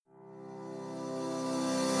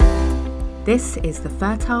This is the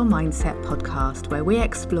Fertile Mindset podcast, where we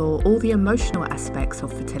explore all the emotional aspects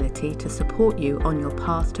of fertility to support you on your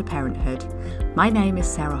path to parenthood. My name is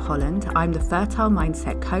Sarah Holland. I'm the Fertile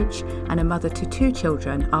Mindset coach and a mother to 2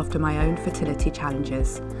 children after my own fertility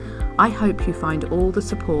challenges. I hope you find all the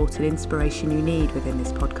support and inspiration you need within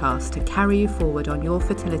this podcast to carry you forward on your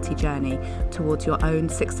fertility journey towards your own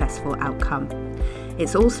successful outcome.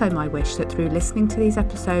 It's also my wish that through listening to these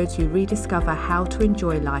episodes, you rediscover how to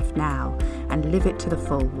enjoy life now and live it to the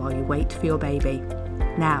full while you wait for your baby.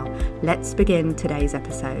 Now, let's begin today's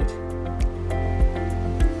episode.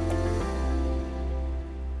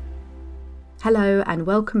 Hello and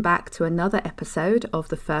welcome back to another episode of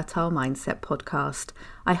the Fertile Mindset podcast.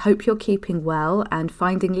 I hope you're keeping well and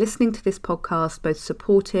finding listening to this podcast both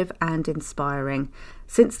supportive and inspiring.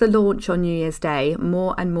 Since the launch on New Year's Day,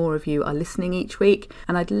 more and more of you are listening each week,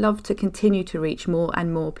 and I'd love to continue to reach more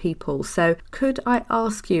and more people. So could I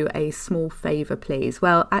ask you a small favour, please?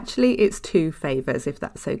 Well, actually it's 2 favours, if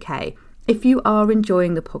that's okay. If you are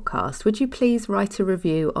enjoying the podcast, would you please write a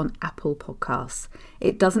review on Apple Podcasts?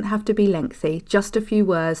 It doesn't have to be lengthy, just a few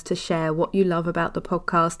words to share what you love about the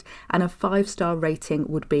podcast, and a 5-star rating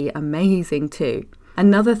would be amazing too.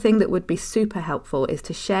 Another thing that would be super helpful is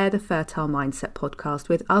to share the Fertile Mindset podcast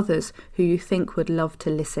with others who you think would love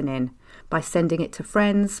to listen in by sending it to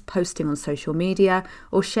friends, posting on social media,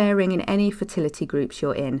 or sharing in any fertility groups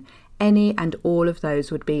you're in. Any and all of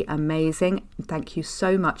those would be amazing. Thank you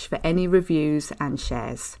so much for any reviews and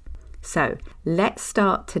shares. So let's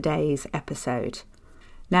start today's episode.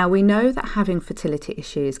 Now, we know that having fertility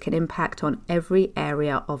issues can impact on every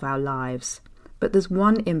area of our lives, but there's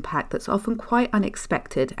one impact that's often quite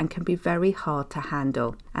unexpected and can be very hard to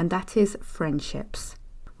handle, and that is friendships.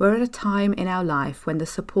 We're at a time in our life when the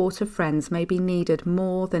support of friends may be needed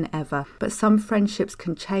more than ever, but some friendships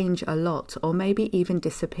can change a lot or maybe even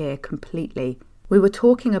disappear completely. We were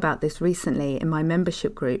talking about this recently in my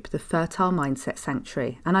membership group, the Fertile Mindset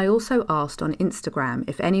Sanctuary, and I also asked on Instagram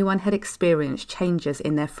if anyone had experienced changes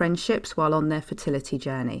in their friendships while on their fertility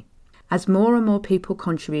journey. As more and more people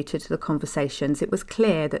contributed to the conversations, it was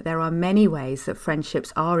clear that there are many ways that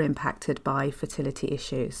friendships are impacted by fertility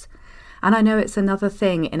issues. And I know it's another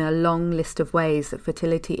thing in a long list of ways that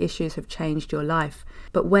fertility issues have changed your life.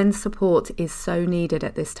 But when support is so needed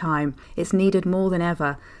at this time, it's needed more than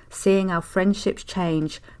ever. Seeing our friendships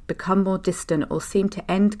change, become more distant, or seem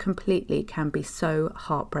to end completely can be so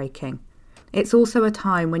heartbreaking. It's also a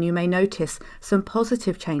time when you may notice some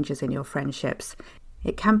positive changes in your friendships.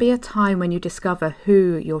 It can be a time when you discover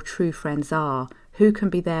who your true friends are, who can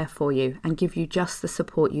be there for you and give you just the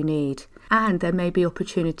support you need. And there may be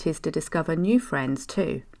opportunities to discover new friends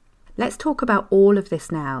too. Let's talk about all of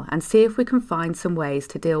this now and see if we can find some ways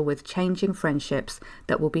to deal with changing friendships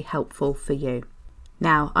that will be helpful for you.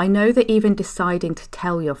 Now, I know that even deciding to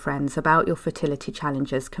tell your friends about your fertility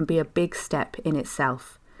challenges can be a big step in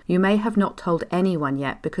itself. You may have not told anyone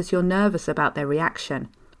yet because you're nervous about their reaction,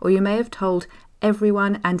 or you may have told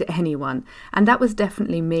everyone and anyone, and that was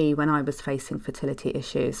definitely me when I was facing fertility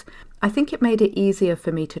issues. I think it made it easier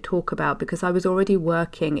for me to talk about because I was already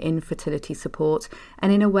working in fertility support,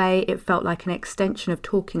 and in a way it felt like an extension of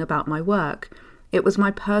talking about my work. It was my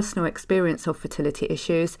personal experience of fertility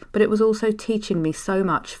issues, but it was also teaching me so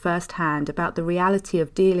much firsthand about the reality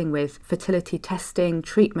of dealing with fertility testing,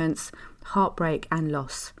 treatments, heartbreak and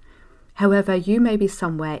loss. However, you may be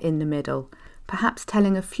somewhere in the middle. Perhaps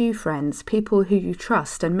telling a few friends, people who you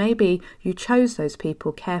trust, and maybe you chose those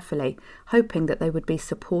people carefully, hoping that they would be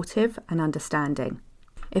supportive and understanding.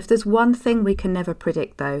 If there's one thing we can never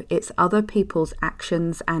predict though, it's other people's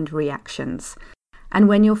actions and reactions. And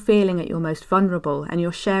when you're feeling at your most vulnerable and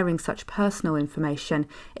you're sharing such personal information,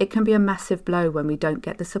 it can be a massive blow when we don't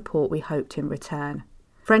get the support we hoped in return.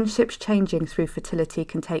 Friendships changing through fertility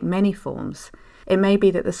can take many forms. It may be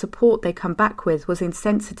that the support they come back with was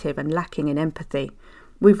insensitive and lacking in empathy.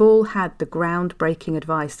 We've all had the groundbreaking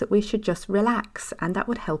advice that we should just relax and that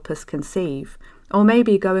would help us conceive. Or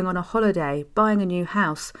maybe going on a holiday, buying a new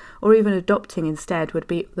house, or even adopting instead would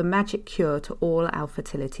be the magic cure to all our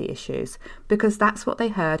fertility issues, because that's what they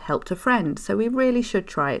heard helped a friend, so we really should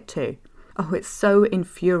try it too. Oh, it's so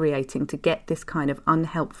infuriating to get this kind of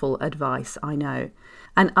unhelpful advice, I know.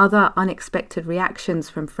 And other unexpected reactions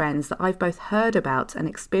from friends that I've both heard about and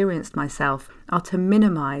experienced myself are to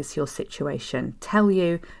minimize your situation, tell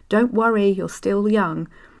you, don't worry, you're still young,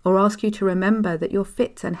 or ask you to remember that you're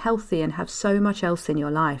fit and healthy and have so much else in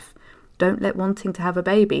your life. Don't let wanting to have a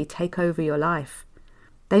baby take over your life.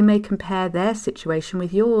 They may compare their situation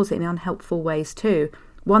with yours in unhelpful ways too,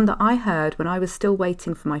 One that I heard when I was still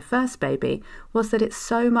waiting for my first baby was that it's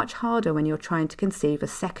so much harder when you're trying to conceive a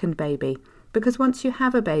second baby, because once you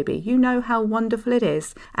have a baby, you know how wonderful it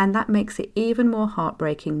is, and that makes it even more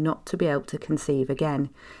heartbreaking not to be able to conceive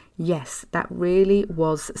again. Yes, that really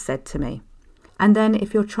was said to me. And then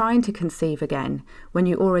if you're trying to conceive again, when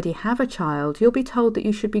you already have a child, you'll be told that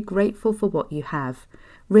you should be grateful for what you have.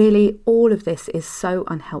 Really, all of this is so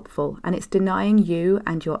unhelpful, and it's denying you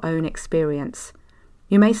and your own experience.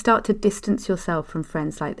 You may start to distance yourself from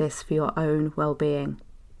friends like this for your own well-being.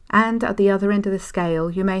 And at the other end of the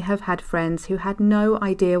scale, you may have had friends who had no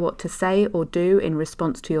idea what to say or do in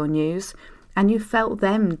response to your news, and you felt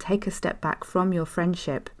them take a step back from your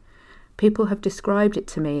friendship. People have described it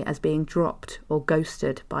to me as being dropped or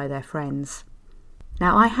ghosted by their friends.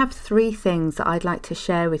 Now, I have 3 things that I'd like to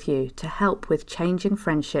share with you to help with changing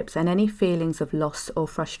friendships and any feelings of loss or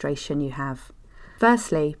frustration you have.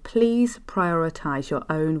 Firstly, please prioritise your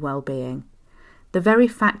own well-being. The very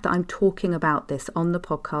fact that I'm talking about this on the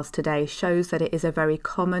podcast today shows that it is a very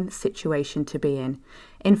common situation to be in.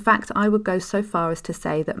 In fact, I would go so far as to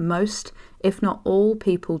say that most, if not all,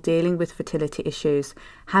 people dealing with fertility issues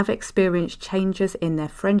have experienced changes in their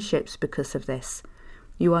friendships because of this.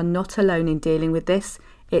 You are not alone in dealing with this.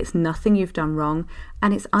 It's nothing you've done wrong,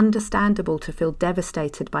 and it's understandable to feel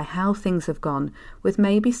devastated by how things have gone with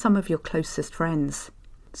maybe some of your closest friends.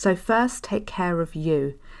 So first, take care of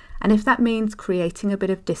you. And if that means creating a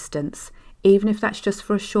bit of distance, even if that's just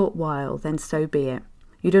for a short while, then so be it.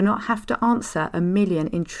 You do not have to answer a million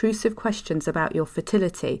intrusive questions about your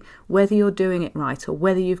fertility, whether you're doing it right or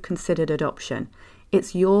whether you've considered adoption.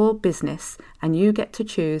 It's your business, and you get to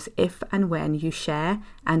choose if and when you share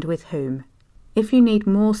and with whom. If you need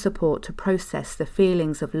more support to process the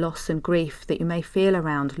feelings of loss and grief that you may feel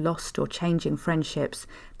around lost or changing friendships,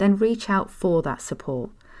 then reach out for that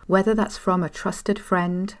support. Whether that's from a trusted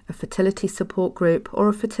friend, a fertility support group, or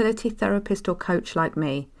a fertility therapist or coach like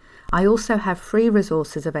me. I also have free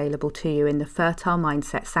resources available to you in the Fertile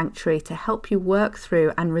Mindset Sanctuary to help you work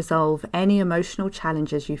through and resolve any emotional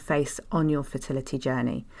challenges you face on your fertility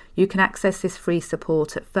journey. You can access this free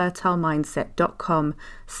support at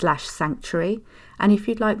fertilemindset.com/sanctuary. And if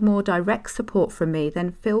you'd like more direct support from me,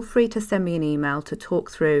 then feel free to send me an email to talk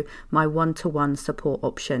through my one-to-one support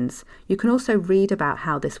options. You can also read about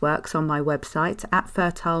how this works on my website at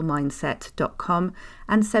fertilemindset.com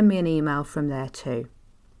and send me an email from there too.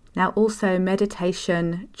 Now also,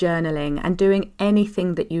 meditation, journaling, and doing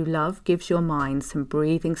anything that you love gives your mind some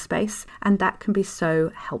breathing space, and that can be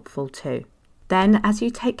so helpful too. Then, as you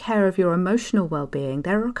take care of your emotional well-being,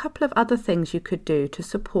 there are a couple of other things you could do to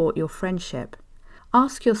support your friendship.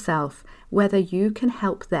 Ask yourself whether you can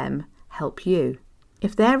help them help you.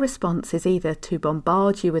 If their response is either to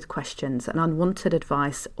bombard you with questions and unwanted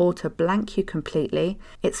advice or to blank you completely,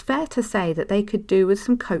 it's fair to say that they could do with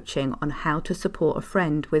some coaching on how to support a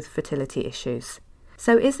friend with fertility issues.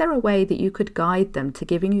 So is there a way that you could guide them to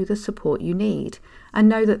giving you the support you need and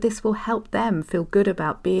know that this will help them feel good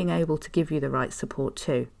about being able to give you the right support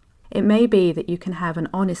too? It may be that you can have an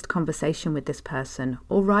honest conversation with this person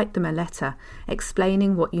or write them a letter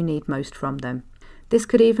explaining what you need most from them. This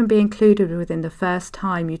could even be included within the first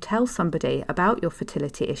time you tell somebody about your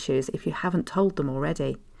fertility issues if you haven't told them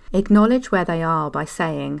already. Acknowledge where they are by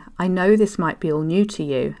saying, I know this might be all new to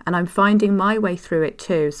you and I'm finding my way through it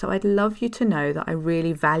too, so I'd love you to know that I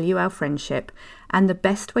really value our friendship and the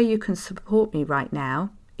best way you can support me right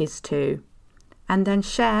now is to... And then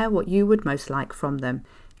share what you would most like from them.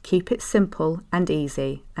 Keep it simple and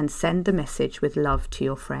easy and send the message with love to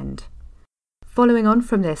your friend. Following on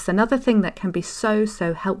from this, another thing that can be so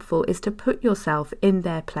helpful is to put yourself in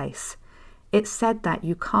their place. It's said that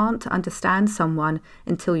you can't understand someone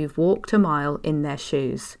until you've walked a mile in their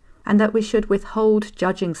shoes, and that we should withhold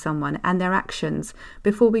judging someone and their actions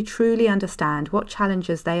before we truly understand what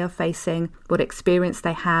challenges they are facing, what experience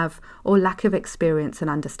they have, or lack of experience and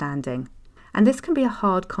understanding. And this can be a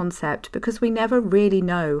hard concept because we never really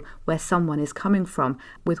know where someone is coming from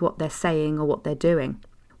with what they're saying or what they're doing.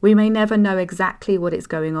 We may never know exactly what is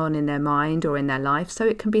going on in their mind or in their life, so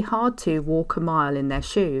it can be hard to walk a mile in their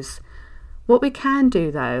shoes. What we can do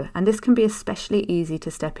though, and this can be especially easy to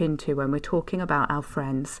step into when we're talking about our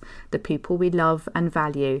friends, the people we love and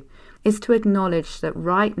value, is to acknowledge that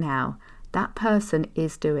right now, that person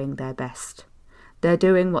is doing their best. They're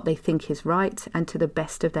doing what they think is right and to the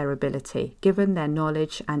best of their ability, given their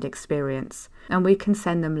knowledge and experience, and we can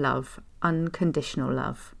send them love, unconditional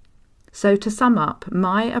love. So to sum up,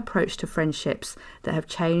 my approach to friendships that have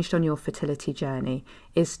changed on your fertility journey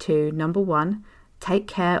is to, number one, Take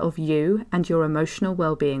care of you and your emotional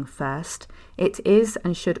well-being first. It is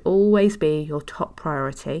and should always be your top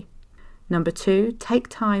priority. Number 2, take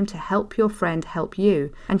time to help your friend help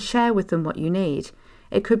you and share with them what you need.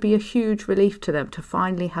 It could be a huge relief to them to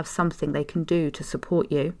finally have something they can do to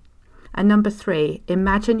support you. And number 3,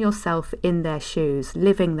 imagine yourself in their shoes,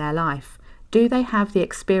 living their life. Do they have the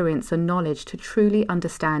experience and knowledge to truly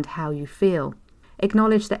understand how you feel?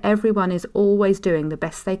 Acknowledge that everyone is always doing the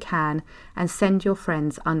best they can and send your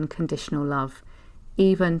friends unconditional love,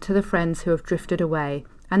 even to the friends who have drifted away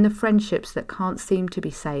and the friendships that can't seem to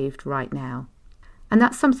be saved right now. And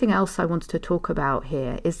that's something else I wanted to talk about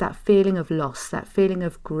here, is that feeling of loss, that feeling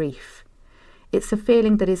of grief. It's a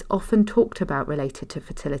feeling that is often talked about related to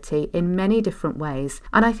fertility in many different ways,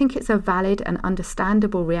 and I think it's a valid and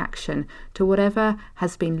understandable reaction to whatever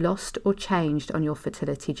has been lost or changed on your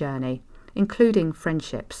fertility journey, including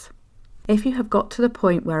friendships. If you have got to the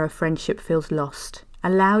point where a friendship feels lost,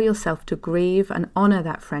 allow yourself to grieve and honour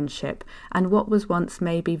that friendship and what was once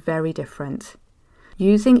maybe very different.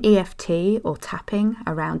 Using EFT or tapping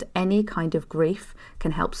around any kind of grief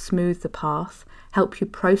can help smooth the path, help you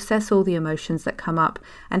process all the emotions that come up,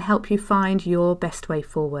 and help you find your best way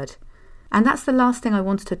forward. And that's the last thing I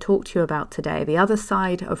wanted to talk to you about today, the other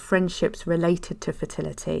side of friendships related to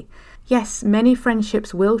fertility. Yes, many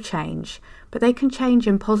friendships will change, but they can change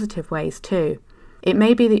in positive ways too. It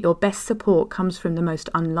may be that your best support comes from the most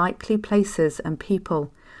unlikely places and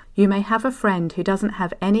people. You may have a friend who doesn't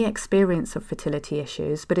have any experience of fertility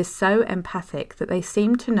issues, but is so empathic that they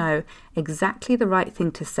seem to know exactly the right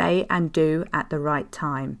thing to say and do at the right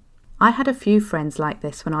time. I had a few friends like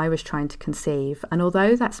this when I was trying to conceive, and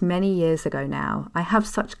although that's many years ago now, I have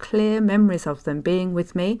such clear memories of them being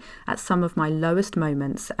with me at some of my lowest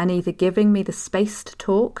moments and either giving me the space to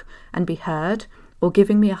talk and be heard, or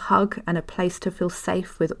giving me a hug and a place to feel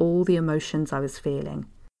safe with all the emotions I was feeling.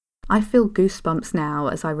 I feel goosebumps now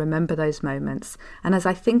as I remember those moments, and as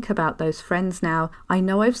I think about those friends now, I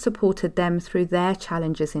know I've supported them through their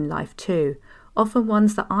challenges in life too, often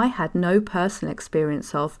ones that I had no personal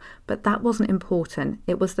experience of, but that wasn't important.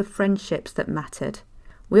 It was the friendships that mattered.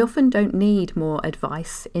 We often don't need more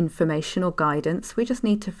advice, information or guidance. We just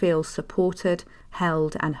need to feel supported,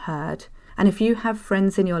 held and heard. And if you have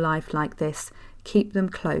friends in your life like this, keep them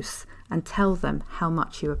close and tell them how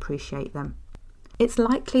much you appreciate them. It's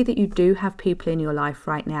likely that you do have people in your life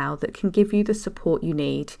right now that can give you the support you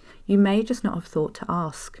need. You may just not have thought to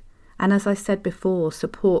ask. And as I said before,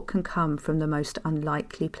 support can come from the most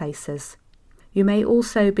unlikely places. You may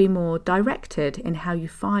also be more directed in how you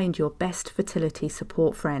find your best fertility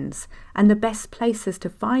support friends. And the best places to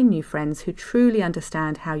find new friends who truly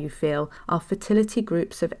understand how you feel are fertility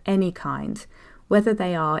groups of any kind, whether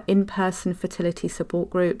they are in-person fertility support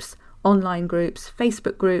groups, online groups,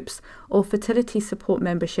 Facebook groups, or fertility support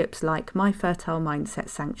memberships like My Fertile Mindset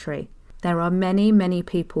Sanctuary. There are many, many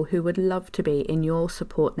people who would love to be in your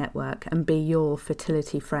support network and be your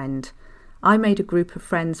fertility friend. I made a group of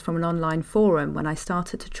friends from an online forum when I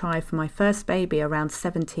started to try for my first baby around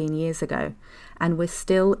 17 years ago, and we're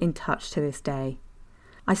still in touch to this day.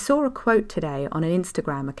 I saw a quote today on an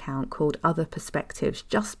Instagram account called Other Perspectives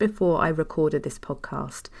just before I recorded this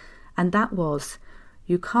podcast, and that was,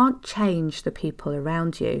 "You can't change the people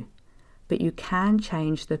around you, but you can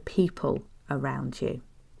change the people around you."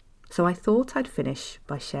 So I thought I'd finish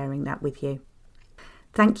by sharing that with you.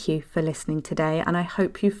 Thank you for listening today, and I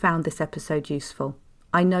hope you found this episode useful.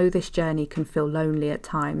 I know this journey can feel lonely at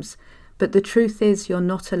times, but the truth is you're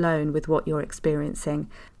not alone with what you're experiencing.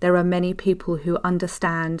 There are many people who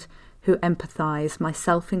understand, who empathise,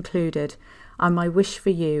 myself included, and my wish for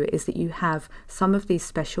you is that you have some of these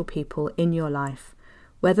special people in your life,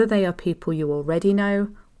 whether they are people you already know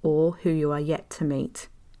or who you are yet to meet.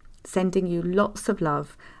 Sending you lots of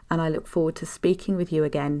love, and I look forward to speaking with you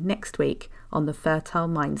again next week on the Fertile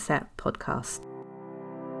Mindset podcast.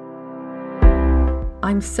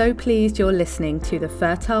 I'm so pleased you're listening to the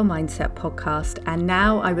Fertile Mindset podcast, and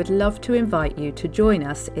now I would love to invite you to join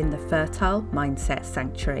us in the Fertile Mindset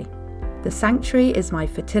Sanctuary. The Sanctuary is my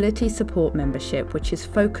fertility support membership, which is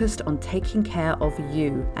focused on taking care of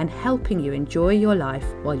you and helping you enjoy your life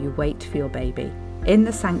while you wait for your baby. In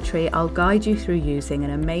the Sanctuary, I'll guide you through using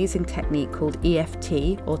an amazing technique called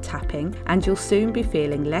EFT or tapping, and you'll soon be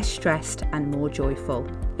feeling less stressed and more joyful.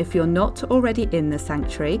 If you're not already in the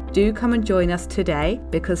Sanctuary, do come and join us today,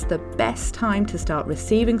 because the best time to start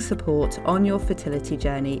receiving support on your fertility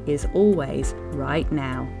journey is always right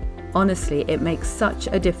now. Honestly, it makes such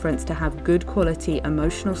a difference to have good quality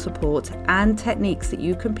emotional support and techniques that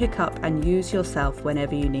you can pick up and use yourself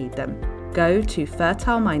whenever you need them. go to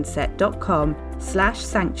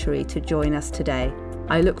fertilemindset.com/sanctuary to join us today.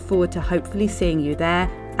 I look forward to hopefully seeing you there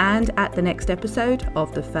and at the next episode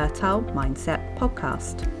of the Fertile Mindset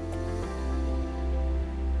podcast.